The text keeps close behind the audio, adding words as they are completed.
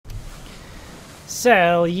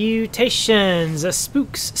Salutations,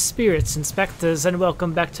 spooks, spirits, and specters, and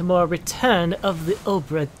welcome back to more Return of the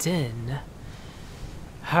Obra Dinn.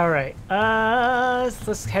 Alright,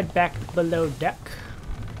 let's head back below deck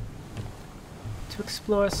to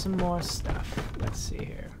explore some more stuff. Let's see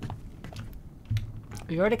here.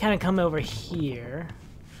 We already kind of come over here.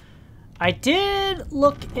 I did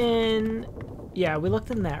look in... Yeah, we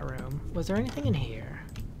looked in that room. Was there anything in here?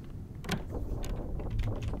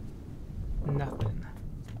 Nothing.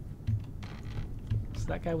 So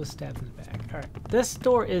that guy was stabbed in the back. Alright, this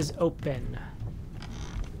door is open.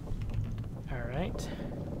 Alright.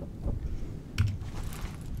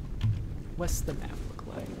 What's the map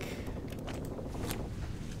look like?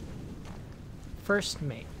 First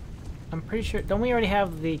mate. I'm pretty sure... Don't we already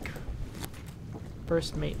have the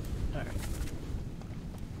first mate? Alright.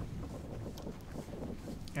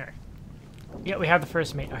 Alright. Yeah, we have the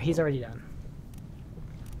first mate. Oh, he's already done.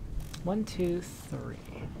 1, 2, 3.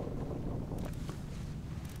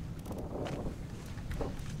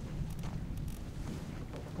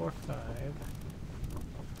 4, 5.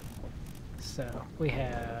 So we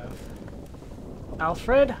have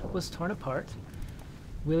Alfred was torn apart.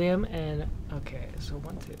 William and okay, so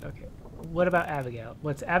 1, 2. Okay, what about Abigail?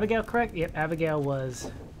 What's Abigail correct? Yep, Abigail was.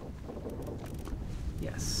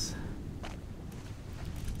 Yes.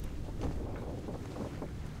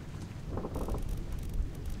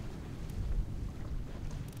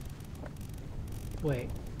 Wait.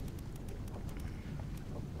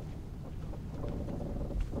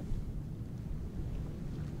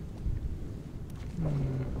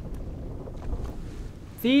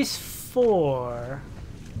 These 4...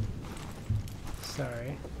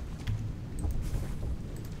 Sorry.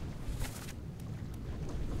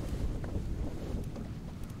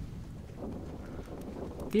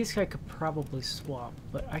 These I could probably swap,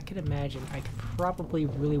 but I could imagine I could probably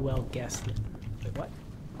really well guess that... Wait, what?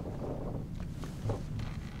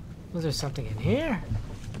 Was there something in here?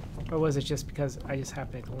 Or was it just because I just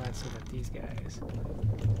happened to glance over at these guys?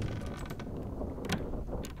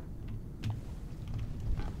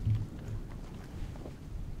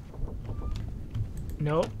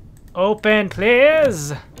 Nope. Open,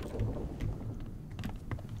 please!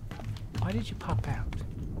 Why did you pop out?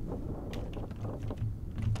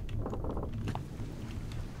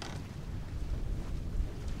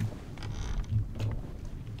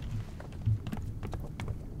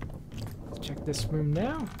 Check this room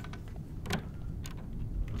now.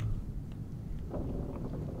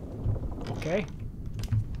 Okay.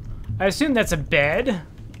 I assume that's a bed.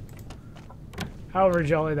 However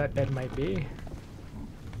jolly that bed might be.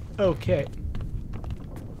 Okay.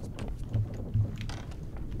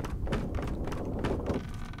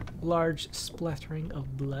 Large splattering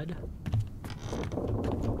of blood.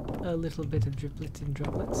 A little bit of driplets and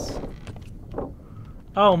droplets.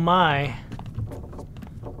 Oh my.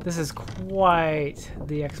 This is quite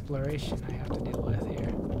the exploration I have to deal with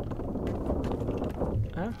here.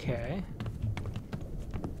 Okay.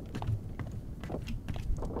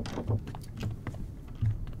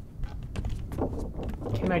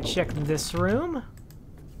 Can I check this room?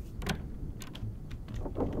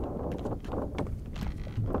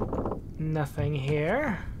 Nothing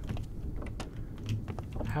here.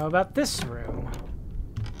 How about this room?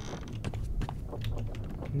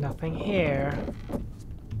 Nothing here.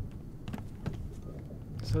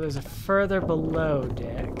 So there's a further below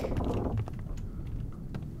deck.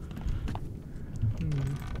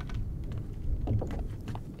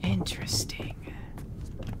 Interesting.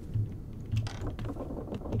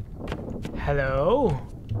 Hello?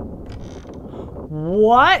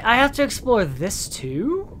 What? I have to explore this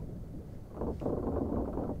too?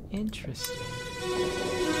 Interesting.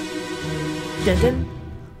 Dun dun.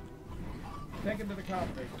 Take him to the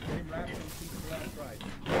cockpit. Aim left and keep left right.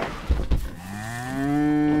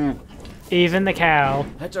 Even the cow.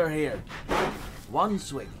 Hit her here. One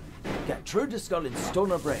swing. Get through the skull and stone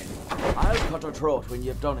her brain. I'll cut her throat when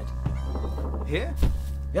you've done it. Here?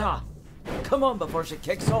 Yeah. Come on before she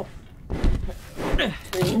kicks up.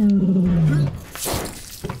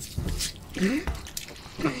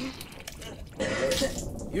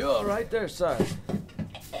 You all right there, sir?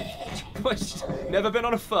 Never been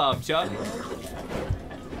on a farm, Charlie?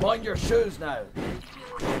 Mind your shoes now.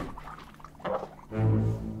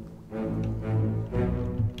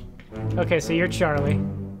 Okay, so you're Charlie.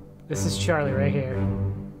 This is Charlie right here.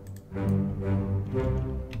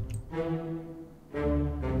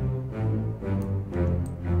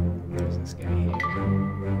 There's this guy here.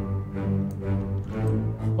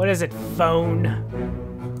 What is it, phone?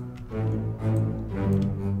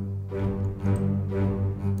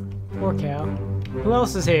 Poor cow. Who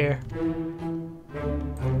else is here?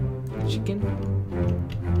 Chicken.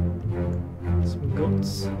 Some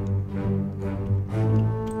goats.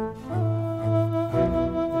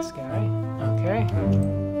 This guy. Okay.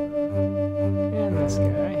 And this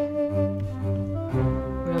guy.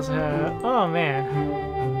 We also have... Oh, man.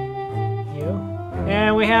 You.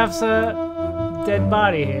 And we have a dead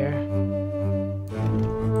body here.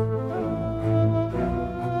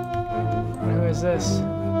 Who is this?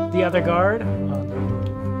 The other guard? Oh, no.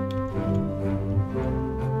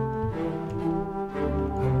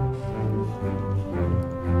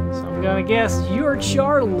 So I'm gonna guess you're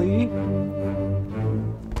Charlie.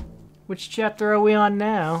 Which chapter are we on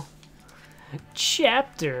now?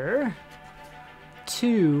 Chapter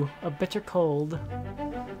 2, A Bitter Cold.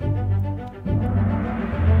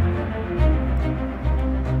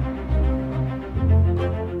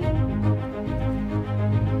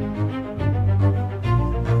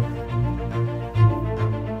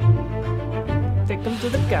 Take them to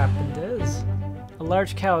the carpenters. A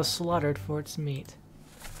large cow is slaughtered for its meat.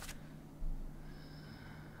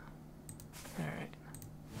 Alright.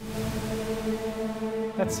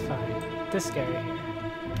 That's fine. This guy right here.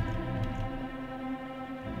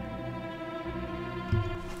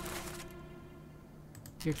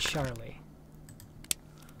 You're Charlie.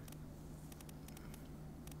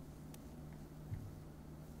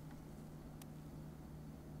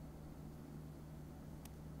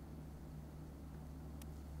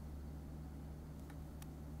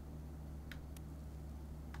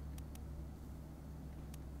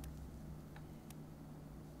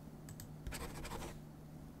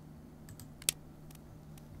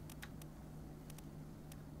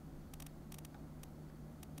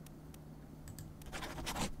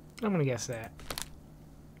 I'm gonna guess that.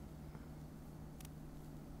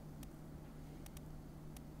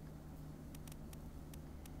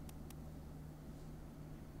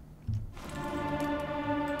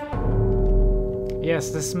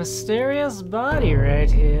 Yes, this mysterious body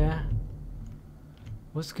right here.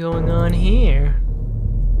 What's going on here?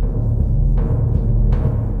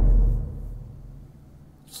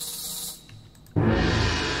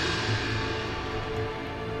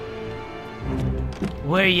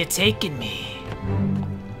 Where are you taking me?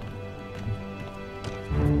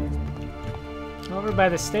 Over by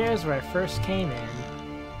the stairs where I first came in.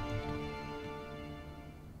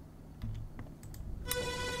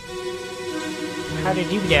 How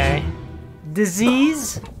did you die?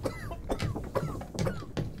 Disease?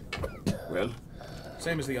 Well,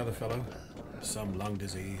 same as the other fellow. Some lung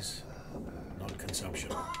disease, not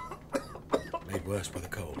consumption. Made worse by the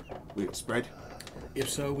cold. Will it spread? If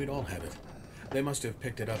so, we'd all have it. They must have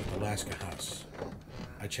picked it up at the Alaska house.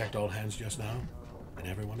 I checked all hands just now, and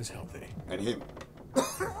everyone is healthy. And him?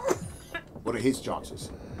 What are his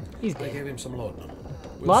chances? He's I dead. gave him some laudanum.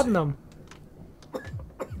 We'll Laudanum.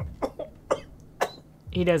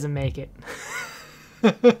 He doesn't make it.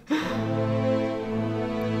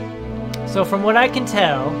 So from what I can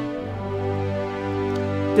tell,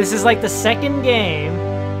 this is like the second game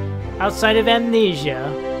outside of Amnesia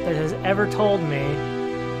that has ever told me,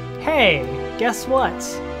 hey, guess what?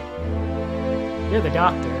 You're the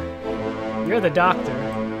doctor. You're the doctor.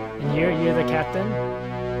 And you're the captain?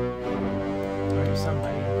 Or you're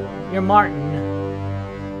somebody. You're Martin.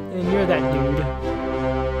 And you're that dude.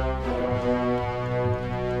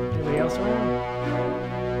 Anybody else around?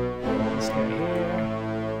 This guy here.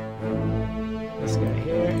 This guy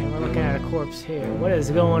here. And we're looking at a corpse here. What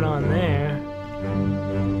is going on there?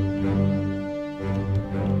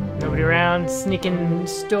 Nobody around sneaking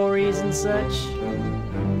stories and such?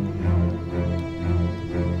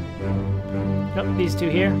 Nope, these two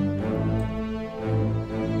here.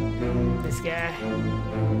 This guy.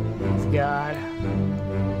 He's God.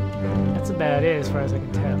 That's about it as far as I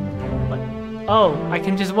can tell. What? Oh, I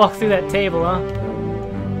can just walk through that table, huh?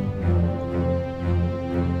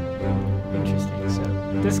 Interesting. So,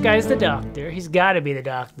 this guy's the doctor. He's gotta be the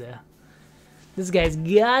doctor. This guy's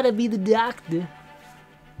gotta be the doctor.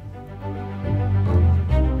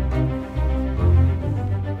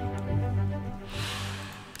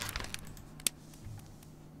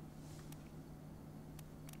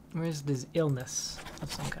 Where's this illness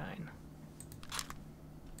of some kind?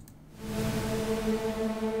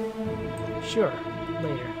 Sure,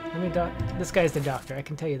 later. Let me this guy's the doctor, I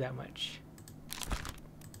can tell you that much.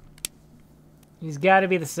 He's gotta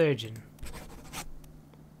be the surgeon.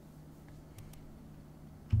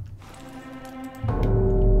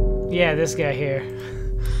 Yeah, this guy here.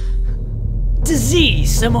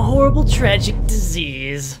 Disease! Some horrible, tragic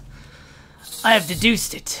disease. I have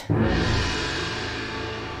deduced it.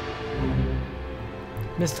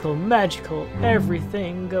 Mystical, magical,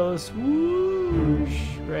 everything goes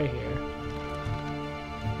whoosh right here.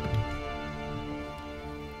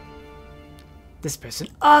 This person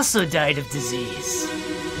also died of disease.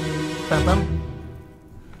 Bum bum.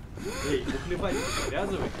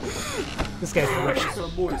 This guy's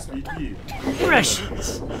Russian.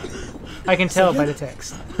 Russians. I can tell by the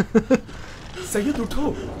text. Saya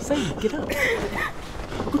tutup. Say, get up.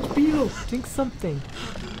 Aku terpilih. Drink something.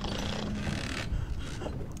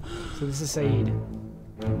 So this is Saeed.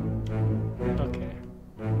 Okay.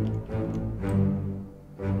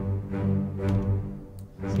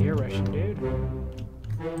 So you're Russian, dude.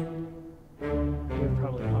 You're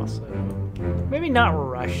probably also... Maybe not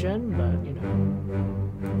Russian, but, you know.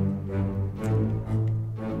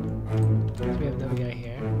 So we have another guy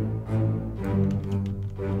here.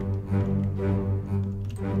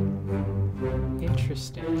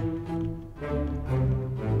 Interesting.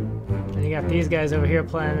 And you got these guys over here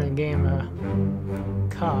playing a game of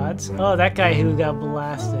cards. Oh, that guy who got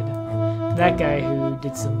blasted. That guy who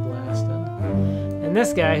did some blasting. And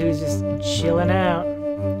this guy who's just chilling out.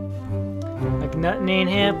 Like nothing ain't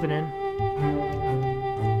happening.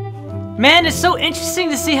 Man, it's so interesting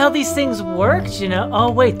to see how these things worked, you know?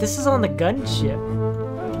 Oh, wait, this is on the gun ship.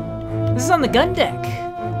 This is on the gun deck.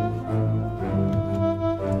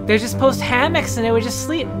 They're just post hammocks and they would just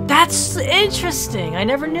sleep. That's interesting. I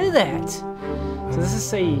never knew that. So this is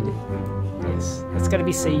Saeed. Yes, that's gotta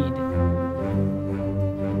be Saeed.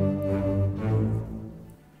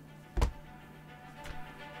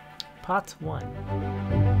 Part 1.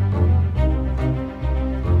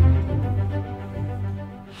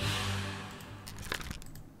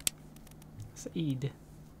 Saeed.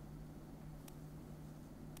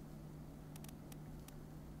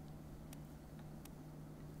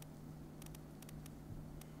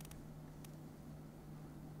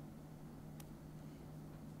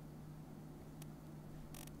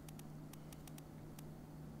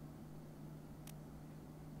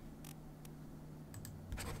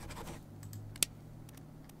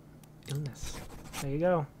 Illness. There you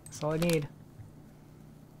go. That's all I need.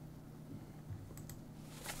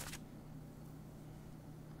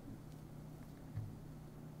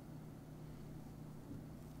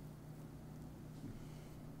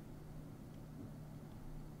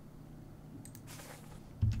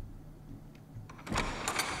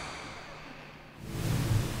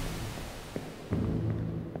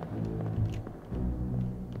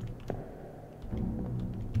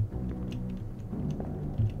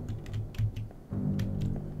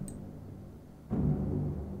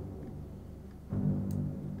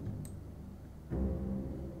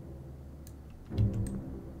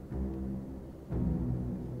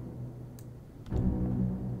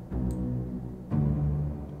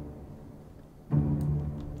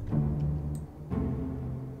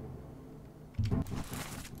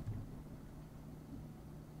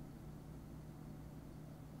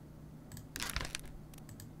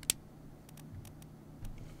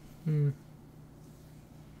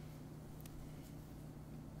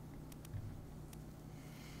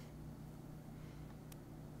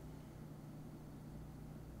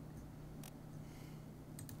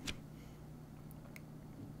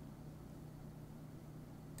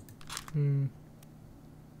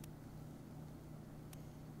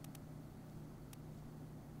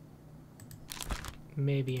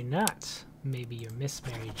 Maybe you're not. Maybe you're Miss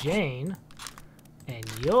Mary Jane, and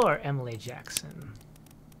you're Emily Jackson.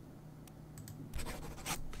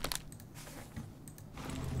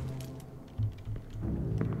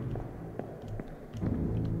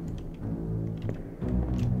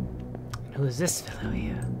 And who is this fellow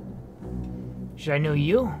here? Should I know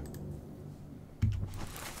you?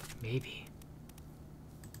 Maybe.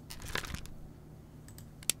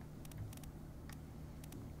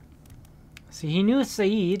 See, he knew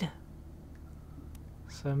Saeed,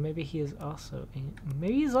 so maybe he is also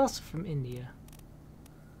maybe he's also from India.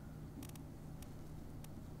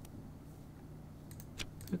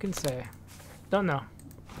 Who can say? Don't know.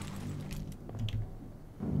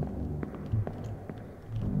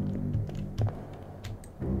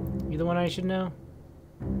 You the one I should know?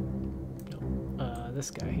 No.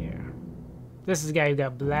 This guy here. This is the guy who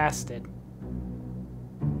got blasted.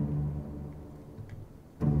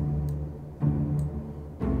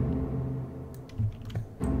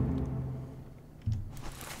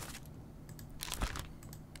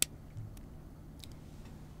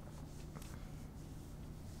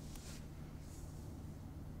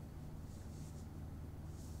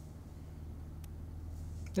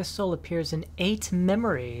 This soul appears in 8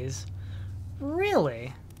 memories.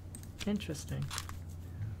 Really? Interesting.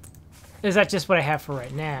 Is that just what I have for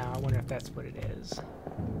right now? I wonder if that's what it is.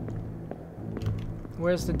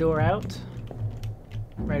 Where's the door out?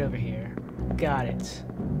 Right over here. Got it.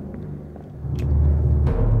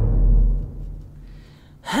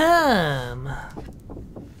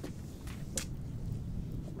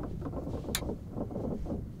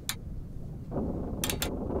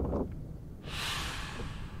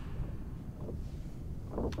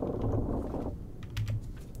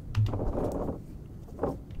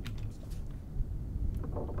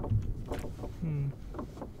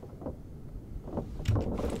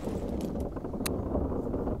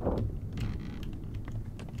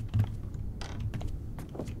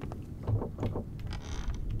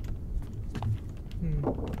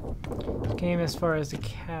 Came as far as the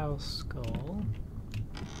cow skull.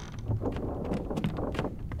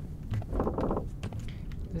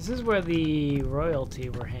 This is where the royalty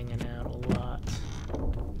were hanging out a lot.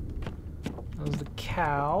 That was the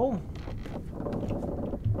cow.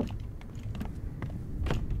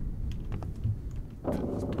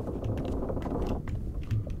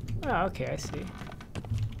 Oh, okay, I see.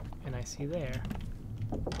 And I see there.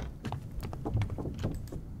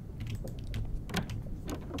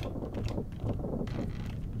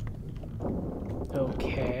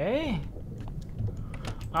 Okay.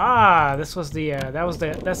 Ah, this was the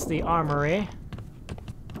that's the armory.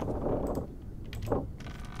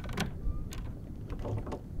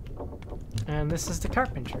 And this is the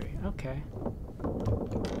carpentry. Okay.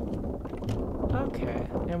 Okay.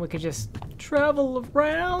 And we could just travel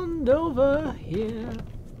around over here.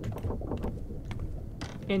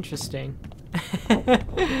 Interesting.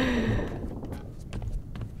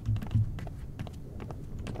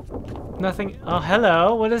 Nothing. Oh,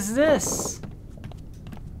 hello. What is this?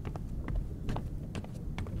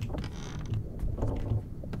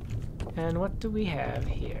 And what do we have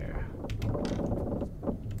here?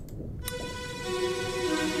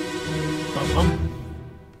 Bum-bum.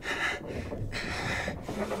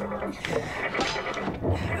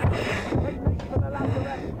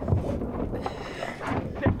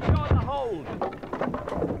 Secure the hold.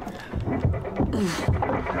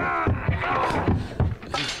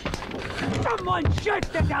 Someone shoot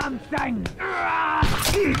the damn thing!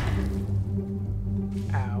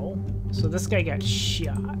 Ow. So this guy got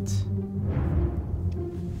shot.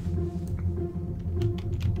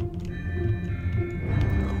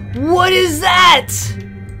 What is that?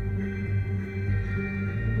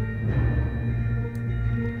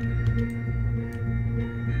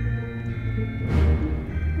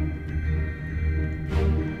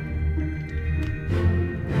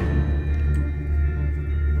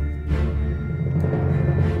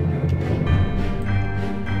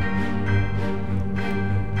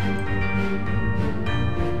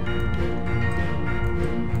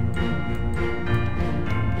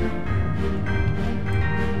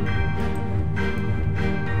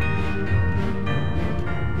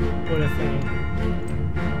 What a thing.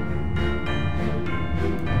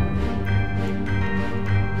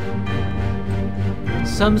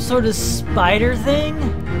 Some sort of spider thing?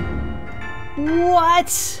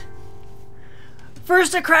 What?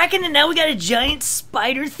 First a kraken and now we got a giant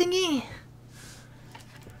spider thingy?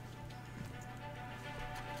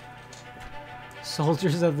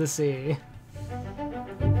 Soldiers of the sea.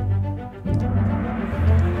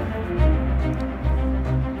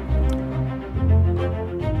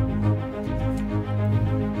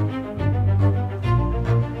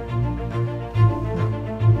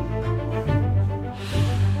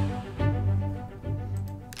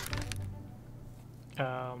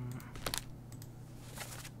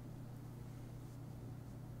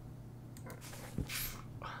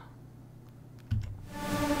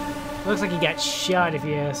 Looks like he got shot, if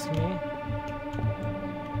you ask me.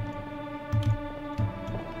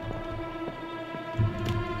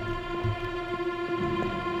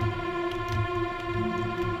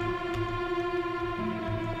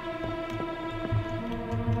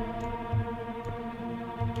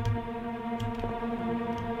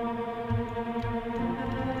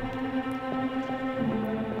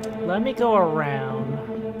 Let me go around.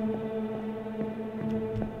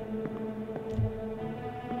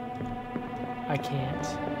 I can't.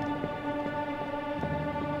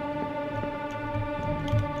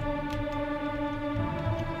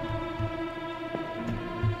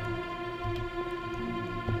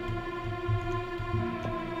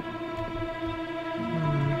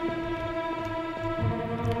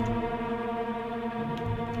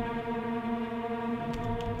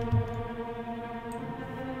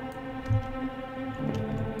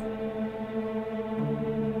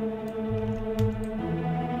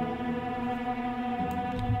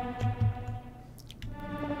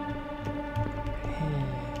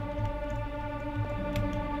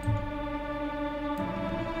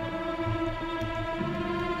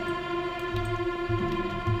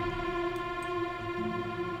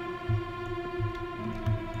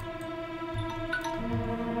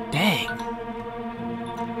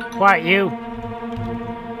 Quiet, you.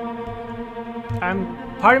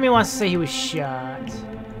 Part of me wants to say he was shot.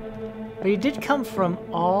 But he did come from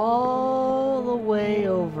all the way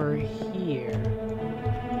over here.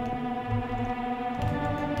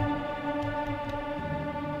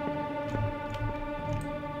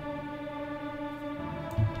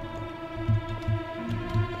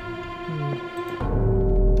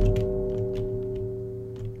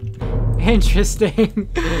 Interesting.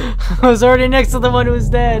 I was already next to the one who was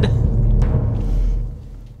dead.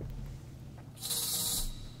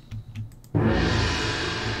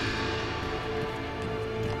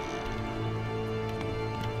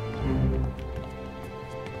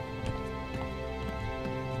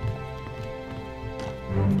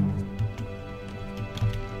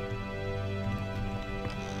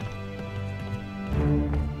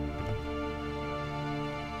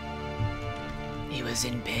 He was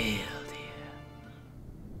impaled here.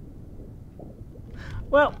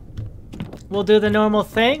 Well, we'll do the normal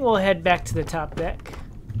thing. We'll head back to the top deck.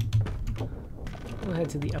 We'll head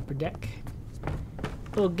to the upper deck.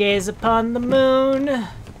 We'll gaze upon the moon.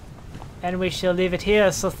 And we shall leave it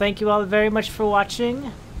here. So thank you all very much for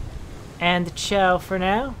watching. And ciao for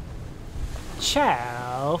now.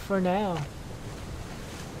 Ciao for now.